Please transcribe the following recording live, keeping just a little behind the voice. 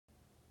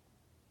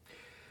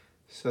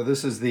So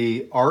this is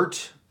the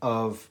Art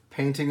of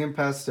Painting in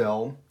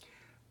Pastel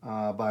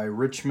by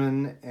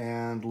Richmond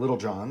and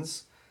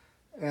Littlejohns.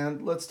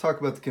 And let's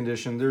talk about the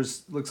condition.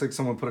 Looks like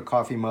someone put a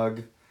coffee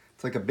mug.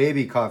 It's like a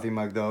baby coffee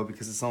mug though,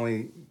 because it's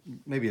only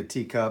maybe a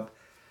teacup.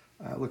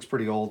 It looks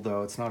pretty old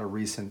though. It's not a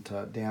recent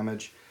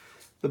damage.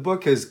 The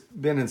book has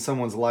been in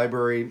someone's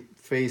library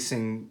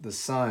facing the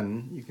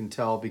sun. You can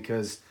tell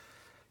because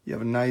you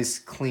have a nice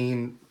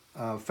clean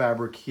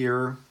fabric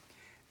here,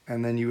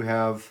 and then you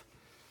have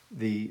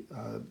the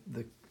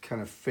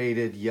kind of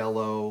faded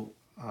yellow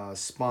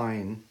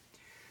spine.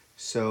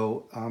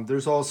 So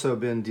there's also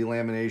been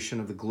delamination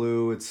of the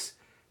glue. It's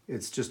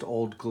just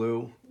old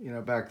glue. You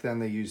know, back then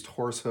they used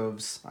horse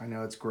hooves. I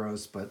know it's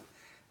gross, but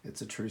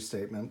it's a true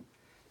statement.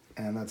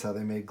 And that's how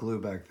they made glue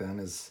back then,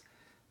 is,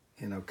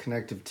 you know,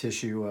 connective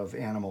tissue of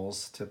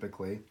animals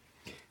typically.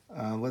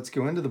 Let's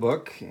go into the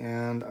book,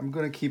 and I'm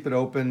going to keep it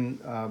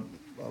open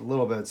a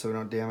little bit so we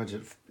don't damage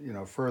it, you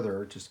know,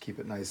 further. Just keep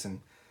it nice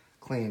and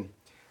clean.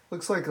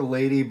 Looks like a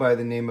lady by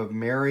the name of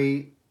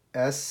Mary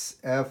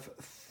S.F.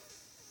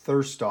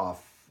 Thirstoff.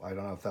 I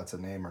don't know if that's a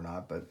name or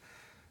not, but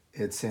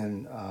it's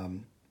in,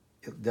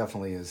 it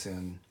definitely is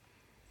in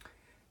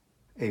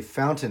a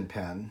fountain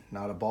pen,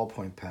 not a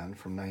ballpoint pen,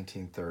 from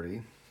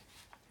 1930.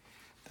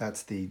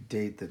 That's the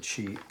date that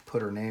she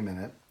put her name in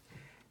it.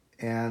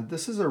 And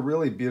this is a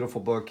really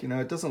beautiful book. You know,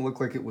 it doesn't look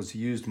like it was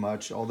used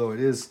much, although it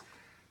is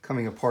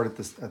coming apart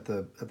at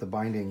the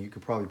binding. You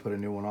could probably put a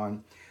new one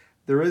on.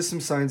 There is some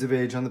signs of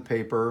age on the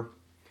paper.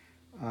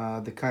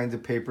 The kind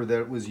of paper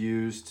that was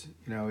used,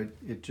 you know,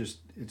 it just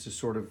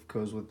sort of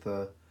goes with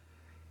the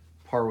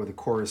par with the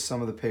course.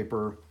 Some of the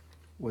paper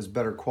was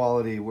better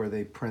quality where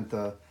they print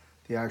the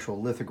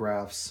actual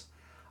lithographs.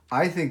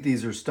 I think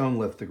these are stone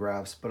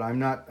lithographs, but I'm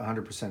not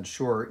 100%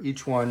 sure.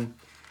 Each one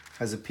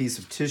has a piece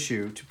of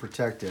tissue to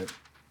protect it.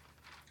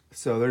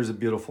 So there's a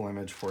beautiful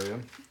image for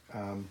you.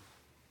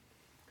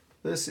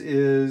 This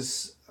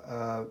is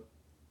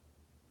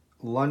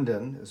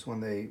London is when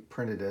they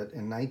printed it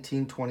in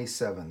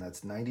 1927.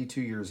 That's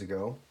 92 years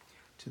ago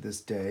to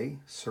this day.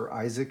 Sir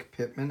Isaac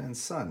Pitman and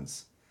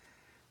Sons,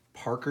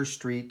 Parker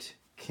Street,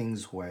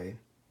 Kingsway,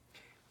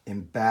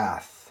 in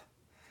Bath.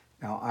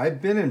 Now,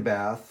 I've been in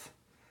Bath,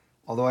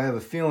 although I have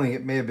a feeling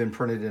it may have been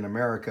printed in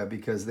America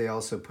because they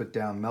also put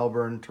down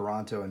Melbourne,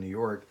 Toronto, and New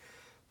York,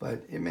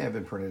 but it may have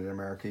been printed in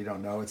America. You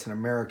don't know. It's an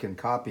American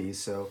copy,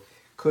 so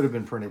it could have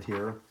been printed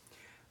here.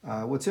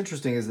 What's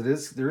interesting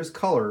is there is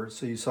color,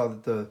 so you saw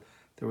that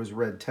there was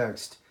red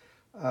text.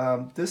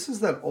 This is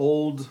that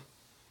old,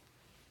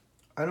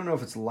 I don't know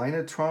if it's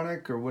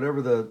Linotronic or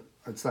whatever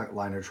it's not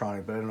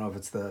Linotronic, but I don't know if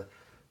it's the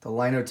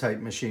linotype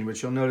machine,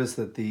 but you'll notice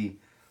that the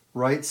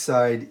right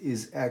side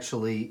is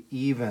actually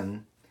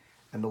even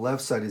and the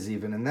left side is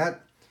even, and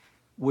that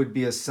would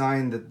be a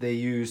sign that they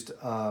used,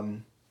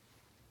 I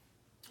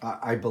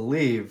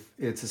believe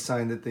it's a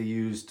sign that they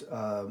used,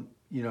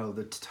 you know,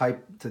 the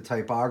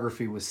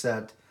typography was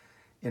set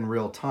in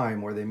real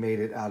time, where they made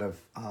it out of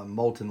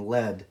molten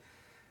lead,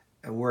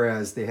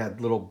 whereas they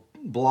had little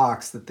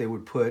blocks that they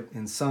would put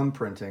in some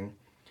printing.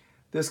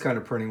 This kind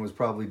of printing was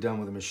probably done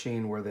with a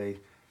machine where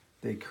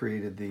they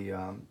created the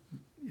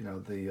you know,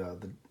 the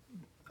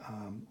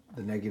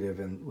negative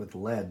with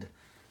lead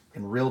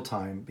in real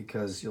time,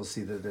 because you'll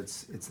see that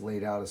it's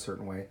laid out a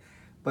certain way.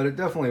 But it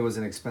definitely was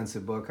an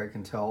expensive book. I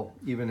can tell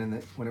even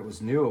when it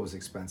was new, it was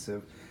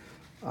expensive.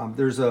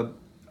 There's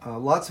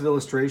lots of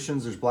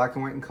illustrations. There's black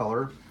and white and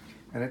color,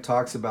 and it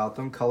talks about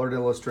them. Colored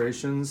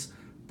illustrations,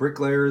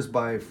 Bricklayers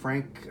by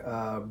Frank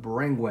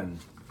Brengwin,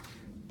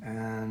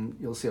 and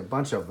you'll see a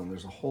bunch of them.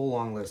 There's a whole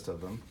long list of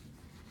them,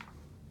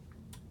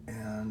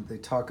 and they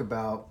talk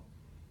about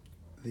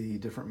the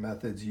different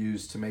methods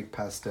used to make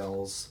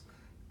pastels.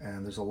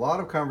 And there's a lot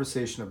of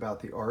conversation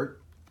about the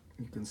art.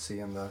 You can see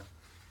in the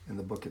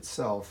book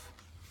itself.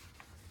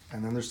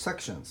 And then there's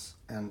sections.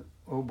 And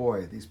oh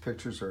boy, these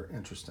pictures are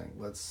interesting.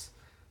 Let's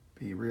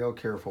be real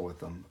careful with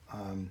them.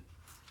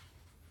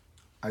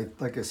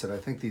 Like I said, I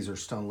think these are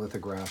stone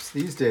lithographs.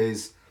 These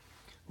days,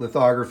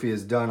 lithography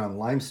is done on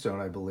limestone,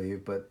 I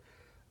believe. But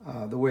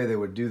the way they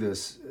would do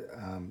this,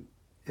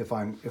 if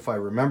I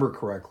remember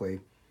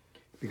correctly,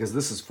 because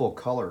this is full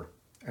color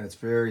and it's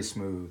very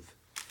smooth,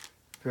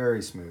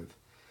 very smooth.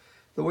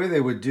 The way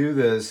they would do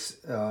this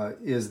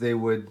is they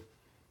would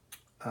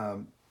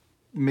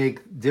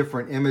make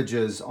different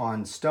images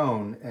on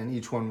stone, and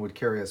each one would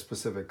carry a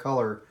specific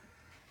color,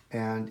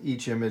 and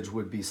each image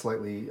would be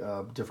slightly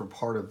different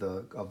part of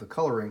the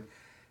coloring.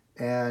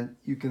 And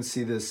you can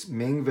see this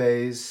Ming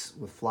vase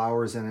with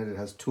flowers in it. It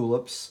has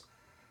tulips.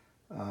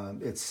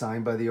 It's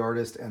signed by the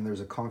artist, and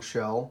there's a conch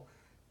shell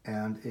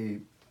and a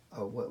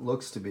what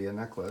looks to be a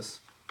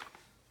necklace.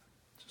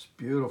 Just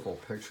beautiful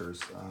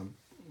pictures. I'm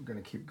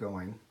going to keep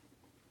going.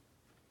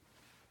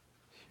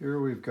 Here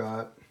we've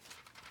got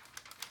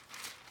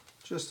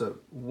just a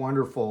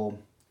wonderful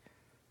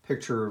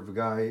picture of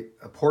a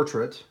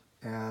portrait,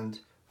 and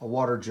a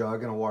water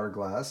jug and a water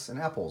glass and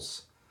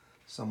apples.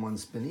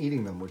 Someone's been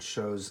eating them, which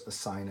shows a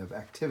sign of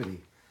activity.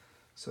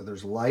 So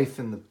there's life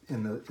in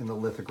the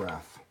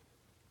lithograph.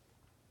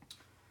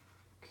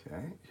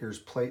 Okay, here's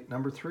plate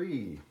number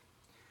 3.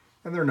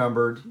 And they're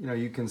numbered. You know,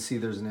 you can see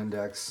there's an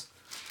index.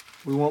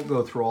 We won't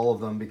go through all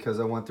of them because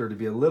I want there to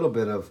be a little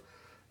bit of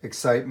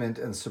excitement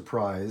and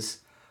surprise.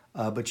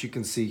 But you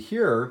can see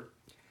here,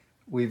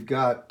 we've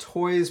got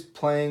toys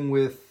playing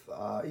with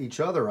each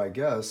other, I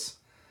guess.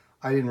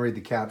 I didn't read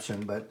the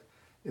caption, but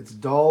it's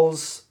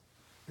dolls.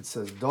 It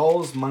says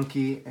dolls,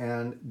 monkey,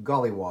 and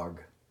gollywog.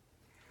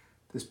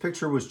 This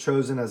picture was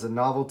chosen as a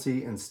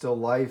novelty in still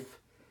life.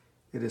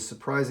 It is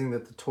surprising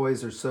that the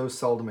toys are so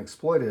seldom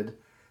exploited.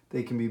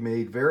 They can be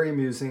made very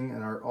amusing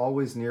and are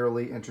always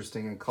nearly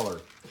interesting in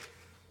color.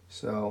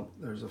 So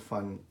there's a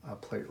fun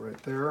plate right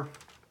there.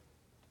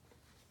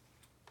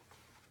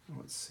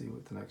 Let's see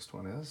what the next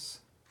one is.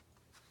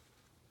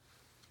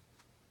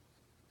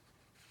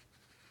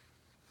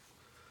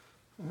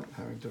 Oh,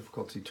 having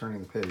difficulty turning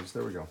the page.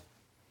 There we go.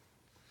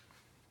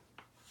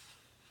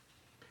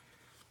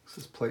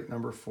 This is plate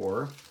number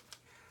 4.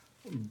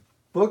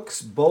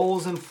 Books,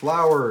 bowls, and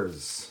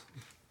flowers.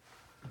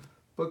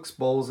 Books,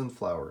 bowls, and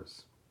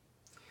flowers.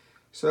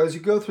 So as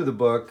you go through the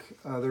book,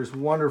 there's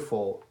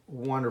wonderful,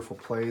 wonderful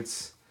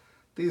plates.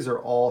 These are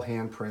all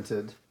hand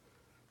printed.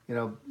 You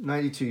know,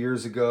 92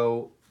 years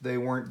ago, they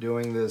weren't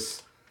doing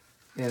this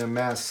in a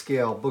mass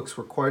scale. Books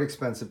were quite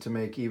expensive to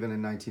make even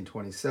in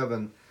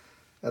 1927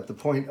 at the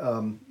point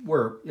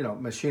where, you know,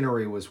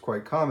 machinery was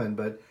quite common,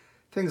 but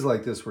things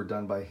like this were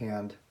done by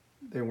hand.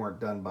 They weren't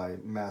done by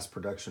mass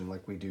production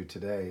like we do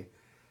today.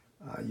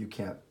 You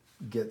can't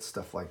get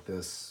stuff like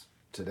this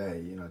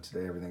today. You know,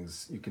 today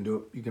everything's, you can do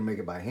it, you can make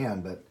it by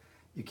hand, but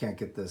you can't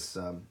get this,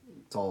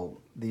 it's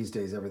all, these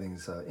days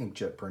everything's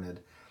inkjet printed.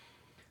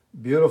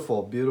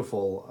 Beautiful,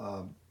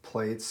 beautiful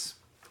plates.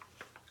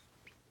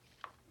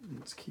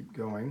 Let's keep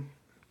going.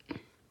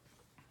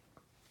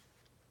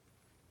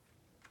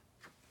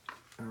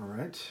 All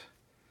right,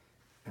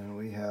 and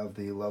we have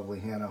the lovely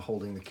Hannah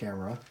holding the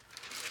camera.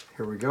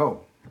 Here we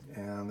go.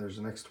 And there's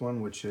the next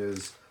one, which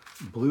is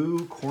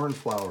blue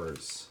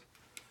cornflowers.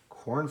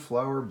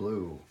 Cornflower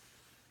blue.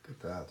 Look at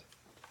that.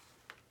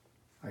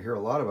 I hear a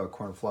lot about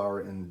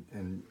cornflower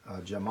in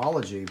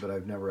gemology, but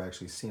I've never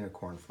actually seen a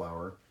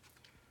cornflower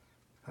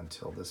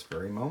until this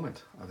very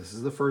moment. This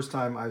is the first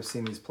time I've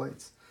seen these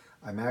plates.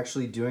 I'm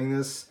actually doing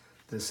this.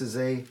 This is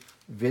a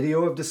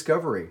video of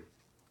discovery.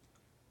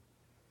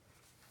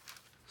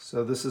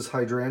 So this is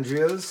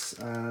hydrangeas,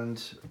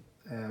 and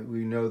we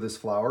know this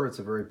flower. It's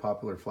a very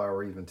popular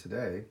flower even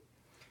today.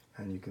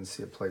 And you can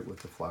see a plate with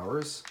the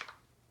flowers.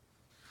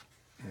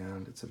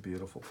 And it's a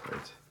beautiful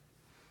plate.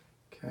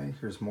 Okay,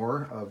 here's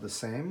more of the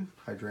same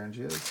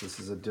hydrangeas. This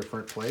is a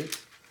different plate.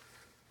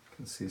 You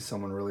can see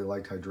someone really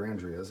liked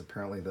hydrangeas.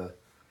 Apparently the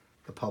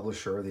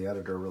publisher, the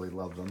editor really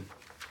loved them.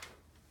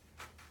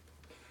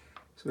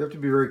 So we have to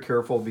be very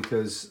careful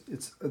because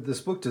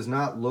this book does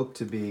not look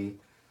to be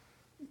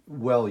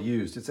well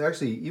used. It's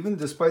actually, even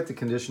despite the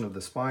condition of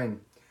the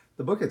spine,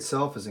 the book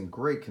itself is in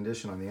great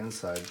condition on the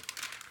inside.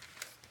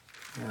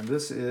 And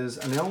this is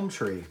an elm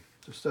tree,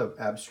 just an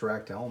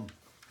abstract elm.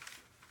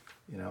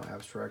 You know,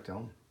 abstract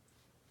elm.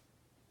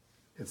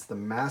 It's the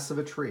mass of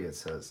a tree, it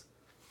says.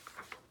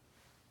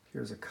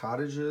 Here's a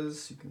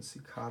cottages. You can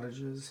see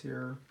cottages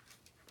here.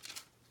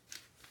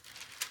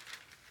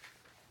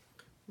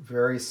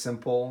 Very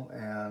simple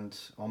and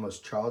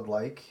almost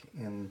childlike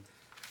in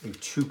a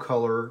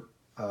 2-color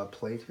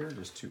plate here,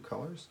 just 2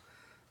 colors.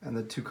 And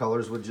the 2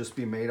 colors would just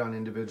be made on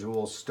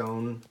individual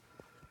stone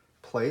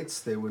plates.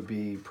 They would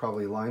be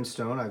probably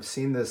limestone. I've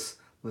seen this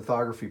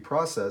lithography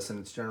process, and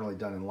it's generally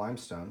done in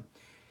limestone.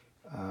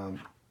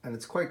 And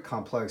it's quite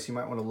complex. You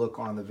might want to look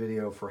on the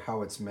video for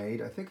how it's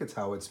made. I think it's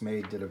How It's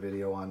Made did a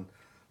video on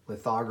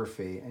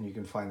lithography, and you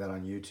can find that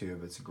on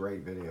YouTube. It's a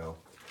great video,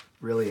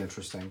 really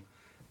interesting.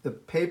 The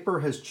paper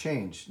has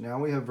changed. Now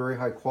we have very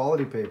high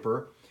quality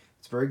paper.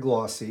 It's very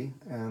glossy,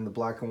 and the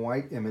black and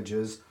white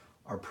images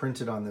are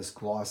printed on this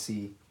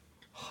glossy,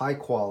 high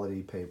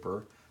quality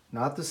paper.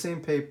 Not the same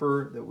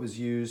paper that was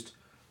used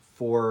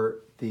for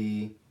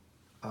the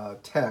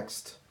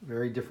text,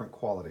 very different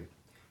quality.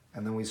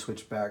 And then we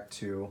switch back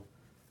to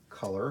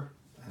color,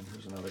 and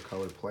here's another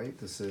color plate.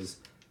 This is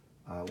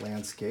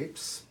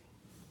landscapes.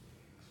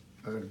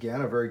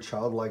 Again, a very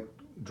childlike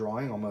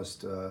drawing,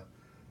 almost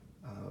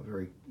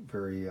very,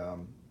 very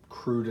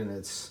crude in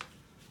its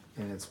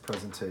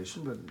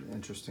presentation, but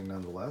interesting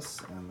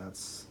nonetheless. And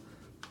that's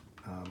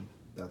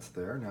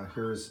there. Now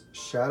here's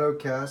shadow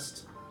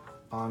cast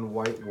on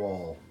white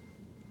wall.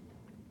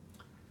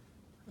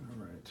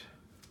 All right.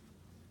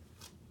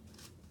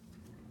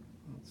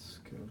 Let's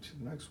go to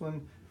the next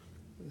one.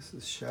 This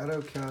is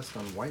shadow cast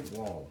on white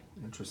wall.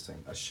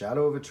 Interesting. A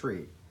shadow of a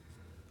tree.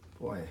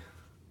 Boy.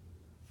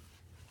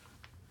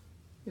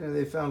 You know,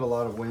 they found a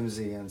lot of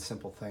whimsy and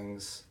simple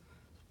things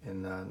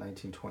in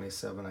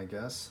 1927, I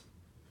guess.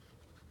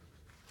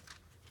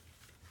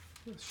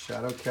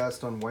 Shadow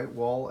cast on white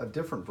wall, a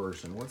different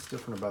version. What's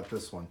different about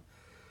this one?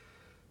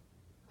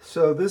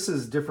 So this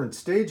is different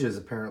stages,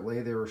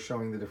 apparently. They were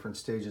showing the different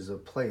stages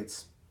of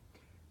plates.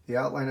 The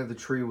outline of the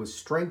tree was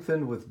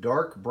strengthened with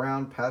dark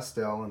brown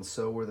pastel, and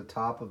so were the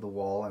top of the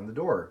wall and the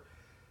door.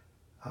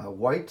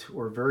 White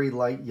or very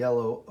light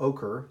yellow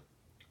ochre,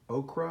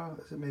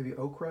 is it maybe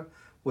ochre,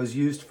 was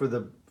used for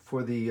the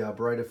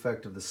bright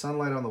effect of the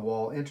sunlight on the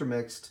wall,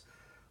 intermixed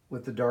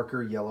with the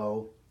darker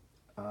yellow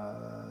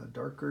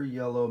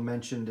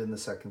mentioned in the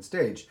second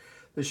stage.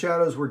 The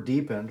shadows were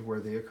deepened where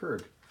they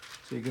occurred.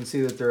 So you can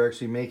see that they're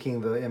actually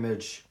making the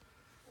image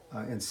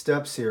in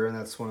steps here, and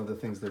that's one of the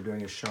things they're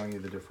doing, is showing you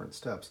the different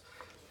steps.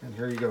 And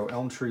here you go,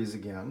 elm trees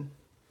again.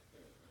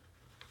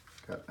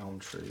 Got elm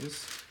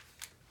trees.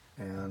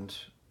 And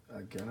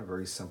again, a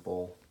very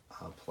simple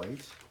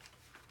plate.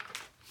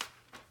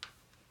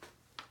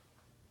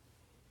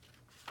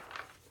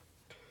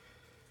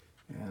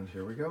 And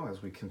here we go,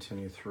 as we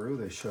continue through,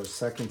 they show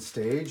second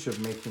stage of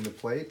making the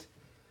plate.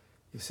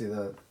 You see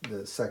the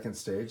second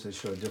stage, they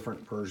show a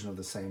different version of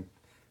the same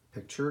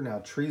picture. Now,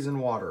 trees and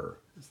water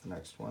is the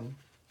next one.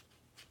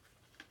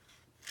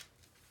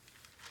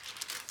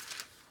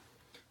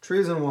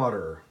 Trees and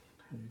water,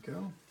 here you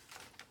go.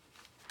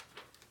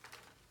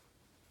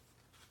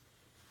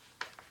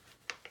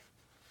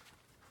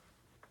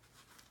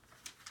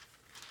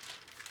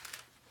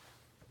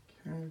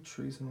 Okay,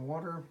 trees and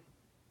water.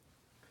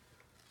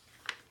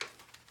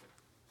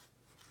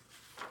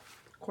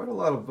 Quite a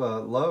lot of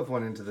love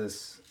went into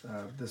this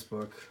this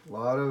book. A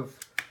lot of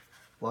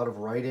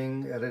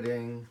writing,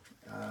 editing,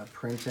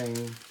 printing.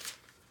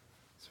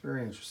 It's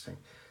very interesting.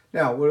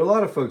 Now, what a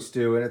lot of folks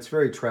do, and it's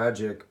very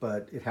tragic,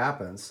 but it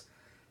happens,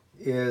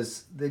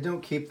 is they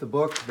don't keep the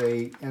book.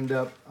 They end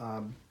up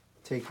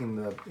taking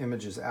the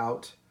images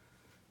out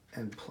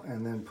and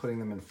then putting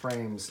them in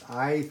frames.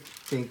 I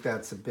think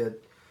that's a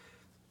bit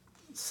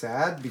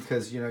sad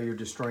because, you know, you're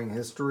destroying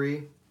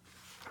history.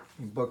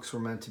 Books were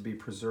meant to be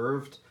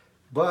preserved.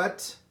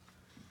 But,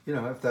 you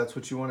know, if that's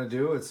what you want to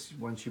do, it's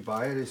once you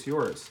buy it, it's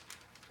yours.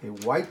 A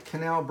white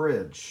canal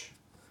bridge.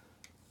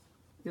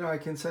 You know, I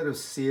can sort of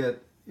see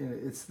it. You know,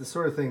 it's the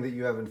sort of thing that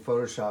you have in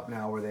Photoshop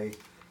now, where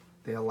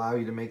they allow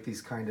you to make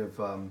these kind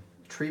of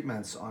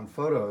treatments on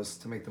photos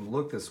to make them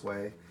look this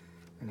way.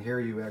 And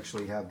here you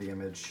actually have the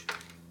image.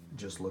 It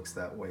just looks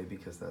that way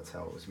because that's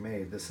how it was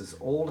made. This is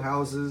Old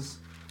Houses,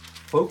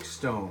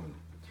 Folkestone.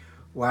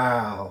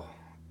 Wow,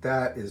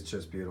 that is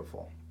just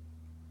beautiful.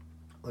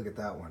 Look at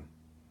that one.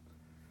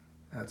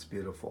 That's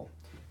beautiful.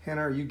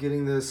 Hannah, are you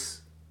getting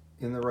this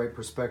in the right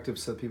perspective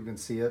so people can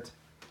see it?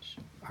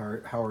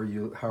 How are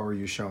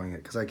you showing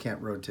it? Because I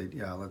can't rotate.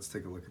 Yeah, let's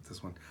take a look at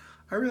this one.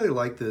 I really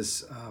like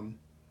this.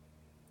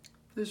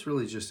 This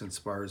really just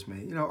inspires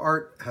me. You know,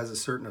 art has a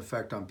certain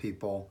effect on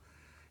people,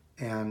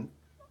 and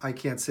I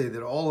can't say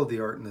that all of the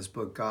art in this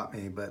book got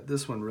me, but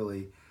this one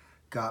really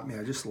got me.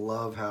 I just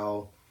love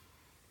how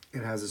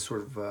it has a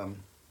sort of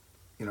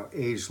you know,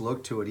 aged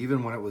look to it.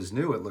 Even when it was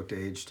new, it looked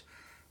aged.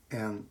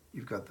 And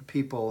you've got the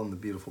people and the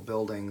beautiful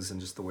buildings and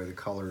just the way the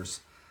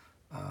colors,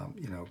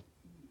 you know,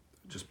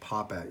 just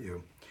pop at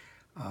you.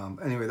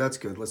 Anyway, that's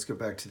good. Let's go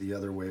back to the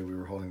other way we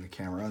were holding the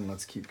camera, and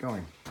let's keep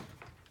going.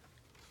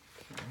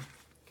 Okay.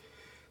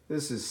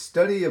 This is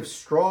Study of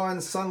Straw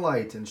and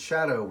Sunlight and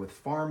Shadow with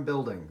Farm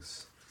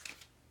Buildings.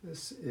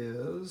 This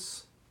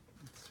is,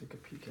 let's take a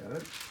peek at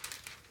it.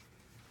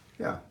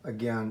 Yeah,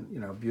 again, you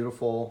know,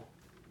 beautiful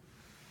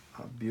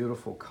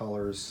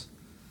colors.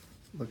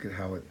 Look at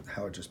how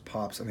it just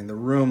pops. I mean, the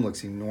room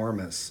looks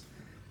enormous.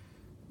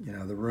 You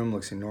know, the room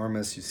looks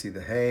enormous. You see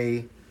the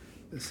hay.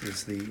 This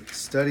is the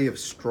Study of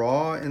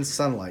Straw and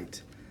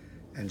Sunlight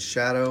and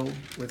Shadow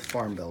with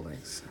Farm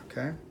Buildings.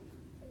 Okay.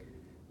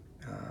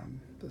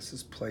 This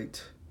is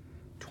plate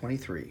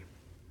 23.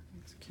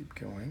 Let's keep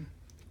going.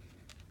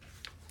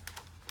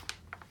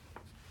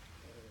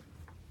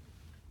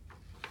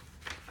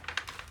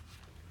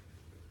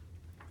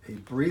 A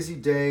breezy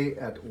day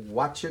at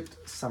Watchet,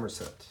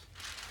 Somerset.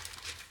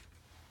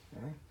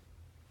 Okay.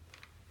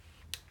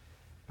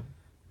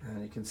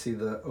 And you can see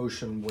the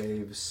ocean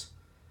waves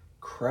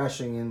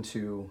crashing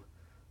into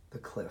the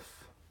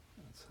cliff.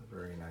 That's a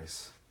very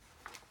nice,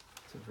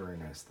 it's a very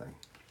nice thing.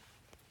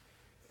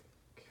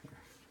 Okay.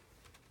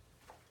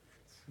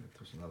 Let's see if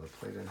there's another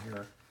plate in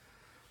here.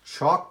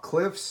 Chalk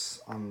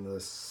cliffs on the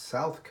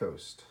south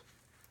coast.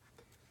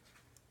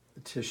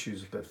 The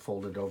tissue's a bit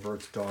folded over.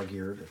 It's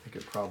dog-eared. I think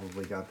it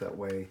probably got that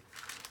way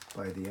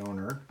by the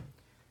owner.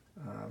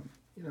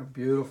 You know,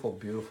 beautiful,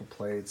 beautiful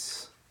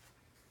plates.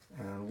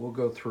 And we'll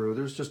go through.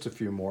 There's just a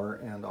few more,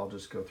 and I'll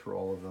just go through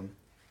all of them.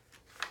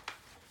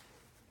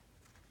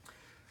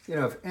 You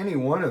know, if any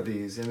one of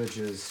these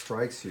images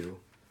strikes you,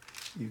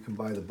 you can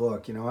buy the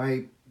book. You know,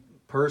 I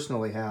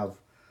personally have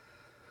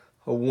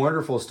a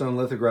wonderful stone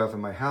lithograph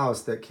in my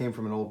house that came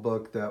from an old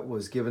book that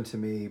was given to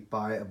me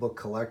by a book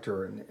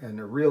collector, and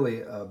a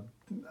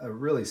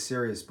really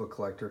serious book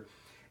collector.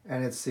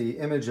 And it's the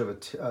image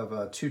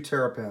of two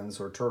terrapins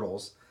or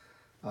turtles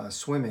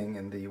swimming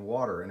in the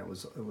water, and it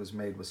was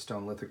made with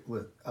stone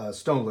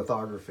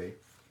lithography.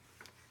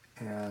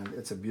 And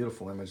it's a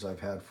beautiful image I've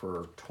had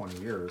for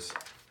 20 years.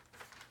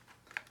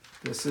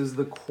 This is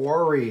The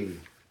Quarry.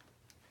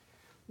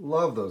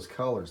 Love those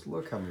colors.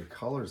 Look how many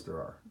colors there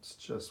are. It's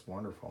just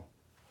wonderful.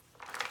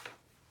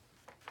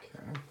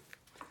 Okay.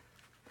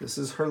 This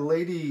is Her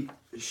Lady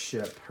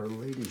ship, her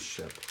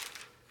ladyship.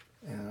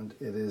 And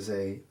it is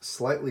a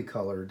slightly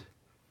colored,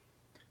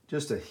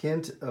 just a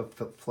hint of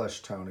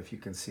flesh tone, if you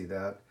can see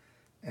that.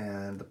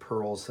 And the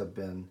pearls have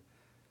been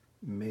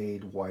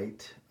made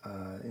white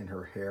in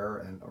her hair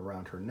and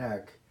around her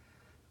neck.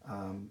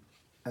 And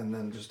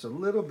then just a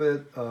little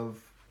bit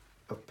of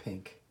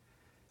pink.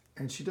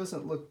 And she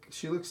doesn't look,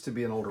 she looks to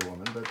be an older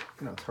woman, but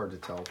you know, it's hard to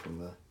tell from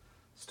the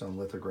stone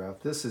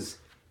lithograph. This is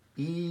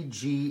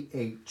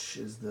EGH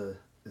is the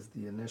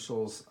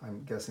initials.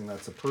 I'm guessing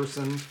that's a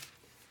person.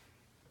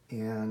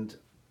 And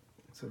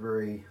it's a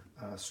very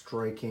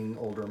striking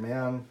older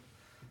man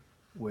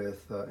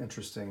with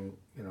interesting,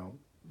 you know,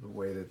 the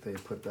way that they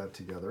put that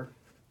together.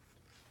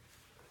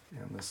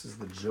 And this is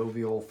the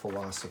jovial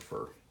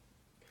philosopher.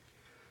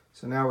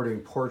 So now we're doing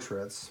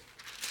portraits.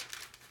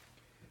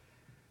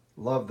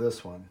 Love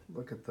this one.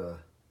 Look at the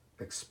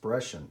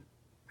expression.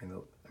 I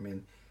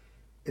mean,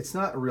 it's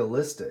not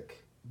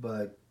realistic,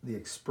 but the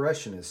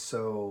expression is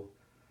so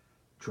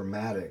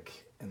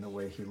dramatic in the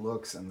way he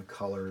looks and the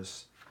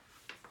colors.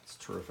 It's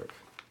terrific.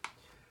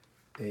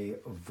 A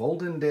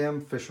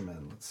Voldendam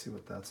fisherman. Let's see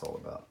what that's all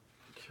about.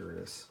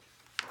 Curious.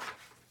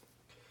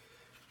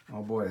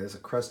 Oh boy, there's a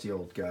crusty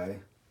old guy.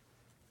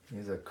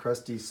 He's a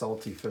crusty,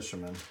 salty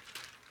fisherman,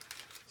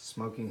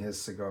 smoking his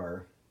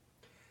cigar,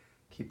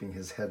 keeping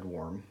his head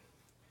warm.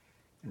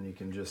 And you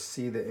can just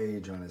see the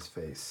age on his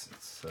face.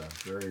 It's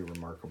very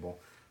remarkable.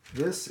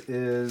 This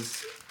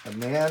is a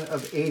man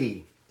of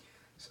 80.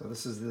 So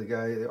this is the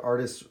guy, the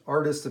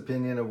artist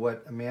opinion of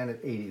what a man at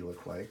 80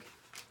 looked like.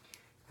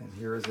 And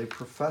here is a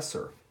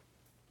professor,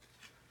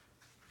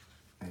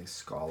 a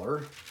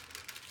scholar.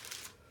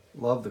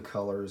 Love the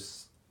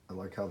colors. I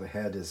like how the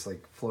head is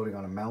like floating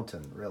on a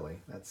mountain, really.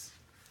 That's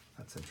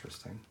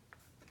interesting.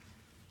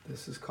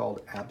 This is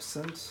called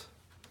Absent.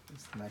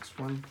 That's the next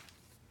one.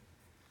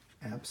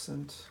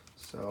 Absent.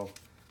 So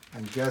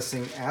I'm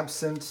guessing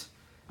absent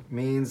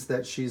means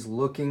that she's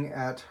looking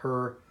at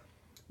her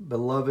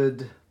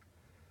beloved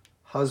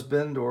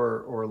husband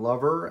or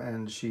lover,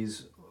 and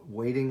she's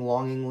waiting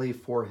longingly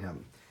for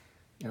him.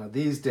 You know,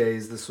 these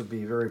days this would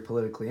be very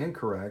politically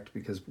incorrect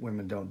because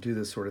women don't do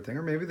this sort of thing,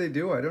 or maybe they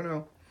do, I don't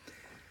know.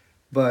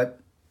 But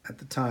at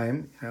the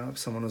time, you know, if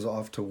someone was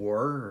off to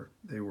war or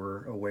they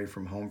were away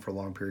from home for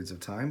long periods of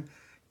time,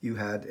 you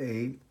had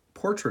a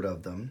portrait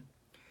of them.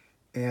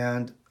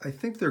 And I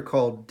think they're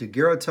called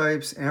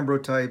daguerreotypes,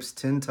 ambrotypes,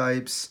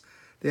 tintypes.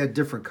 They had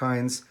different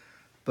kinds,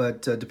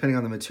 but depending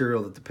on the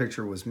material that the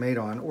picture was made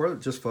on, or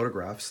just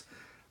photographs.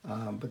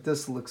 But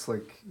this looks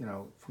like, you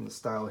know, from the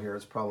style here,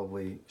 it's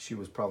probably, she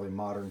was probably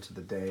modern to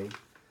the day.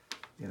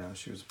 You know,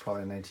 she was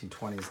probably a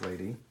 1920s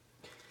lady.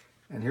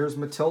 And here's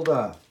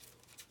Matilda.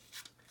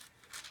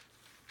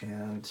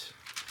 And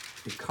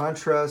a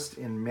contrast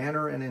in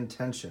manner and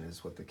intention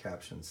is what the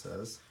caption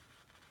says.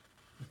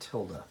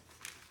 Matilda.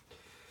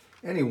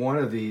 Any one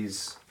of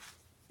these,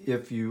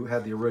 if you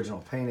had the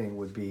original painting,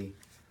 would be,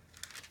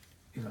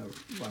 you know,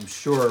 I'm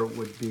sure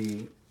would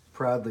be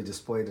proudly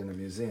displayed in a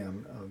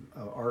museum,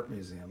 an art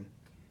museum,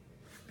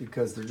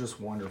 because they're just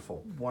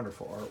wonderful,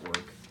 wonderful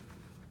artwork.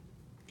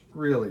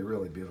 Really,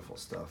 really beautiful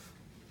stuff.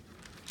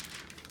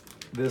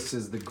 This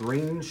is the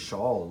green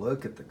shawl.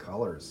 Look at the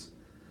colors.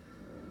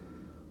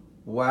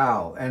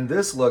 Wow, and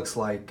this looks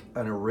like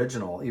an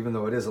original, even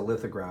though it is a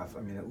lithograph.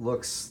 I mean, it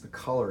looks, the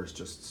color is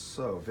just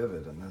so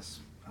vivid in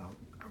this.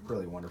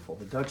 Really wonderful.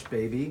 The Dutch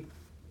baby.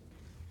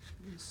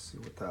 Let's see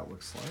what that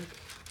looks like.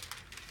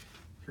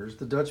 Here's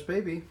the Dutch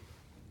baby.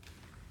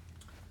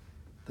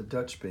 The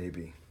Dutch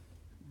baby.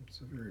 It's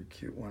a very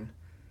cute one.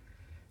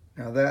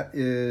 Now that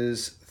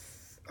is,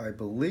 I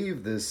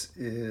believe this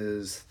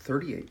is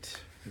 38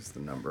 is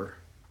the number.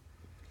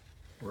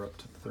 We're up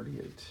to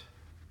 38.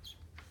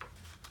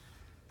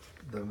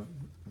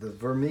 The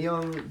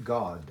Vermilion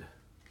God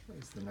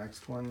is the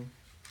next one.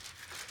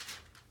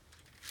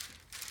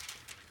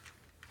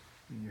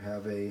 You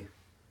have a,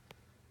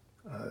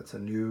 it's a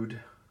nude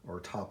or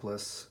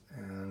topless,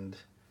 and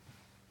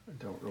I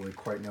don't really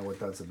quite know what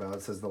that's about.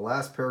 It says the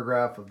last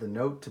paragraph of the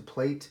note to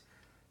plate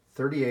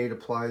 38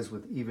 applies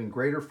with even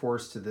greater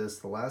force to this,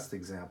 the last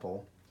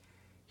example.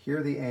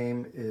 Here the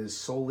aim is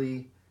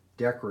solely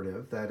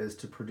decorative, that is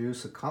to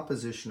produce a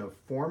composition of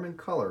form and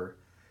color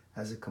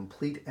as a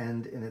complete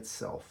end in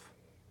itself.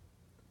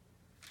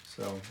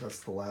 So that's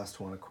the last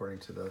one according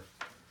to the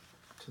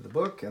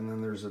book. And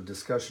then there's a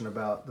discussion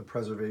about the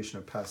preservation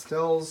of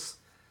pastels,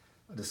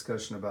 a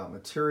discussion about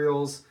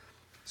materials.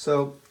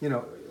 So, you know,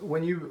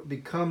 when you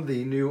become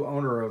the new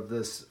owner of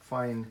this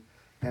fine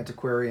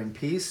antiquarian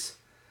piece,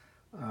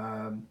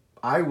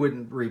 I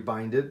wouldn't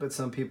rebind it, but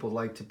some people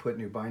like to put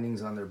new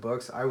bindings on their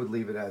books. I would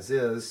leave it as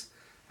is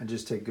and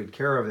just take good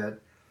care of it.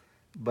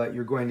 But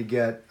you're going to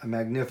get a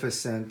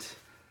magnificent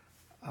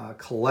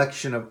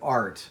collection of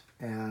art,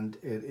 and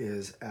it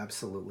is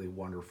absolutely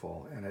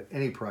wonderful. And at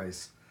any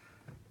price,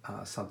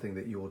 something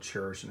that you will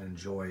cherish and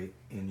enjoy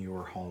in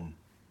your home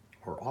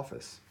or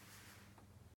office.